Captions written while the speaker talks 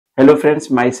Hello friends,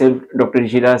 myself Dr.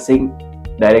 Rishi Singh,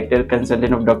 Director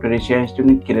Consultant of Dr. Rishi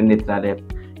Institute, Kiran Netralaya,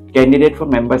 candidate for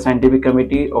Member Scientific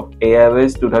Committee of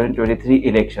AIOS 2023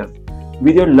 elections.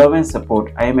 With your love and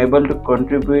support, I am able to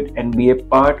contribute and be a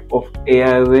part of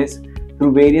AIOS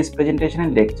through various presentations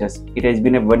and lectures. It has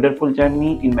been a wonderful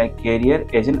journey in my career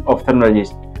as an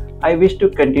ophthalmologist. I wish to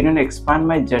continue and expand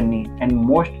my journey and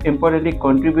most importantly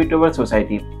contribute to our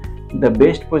society. The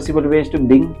best possible way is to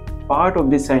being part of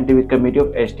this scientific committee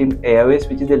of esteemed AIOS,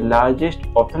 which is the largest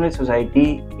ophthalmology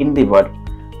society in the world.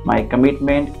 My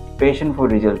commitment, passion for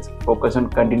results, focus on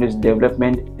continuous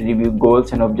development, review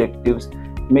goals and objectives,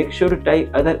 make sure to tie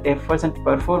other efforts and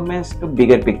performance to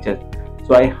bigger picture.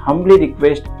 So I humbly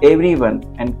request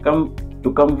everyone and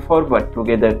come forward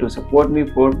together to support me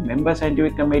for Member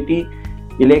Scientific Committee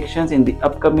elections in the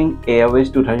upcoming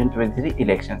AIOS 2023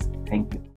 elections. Thank you.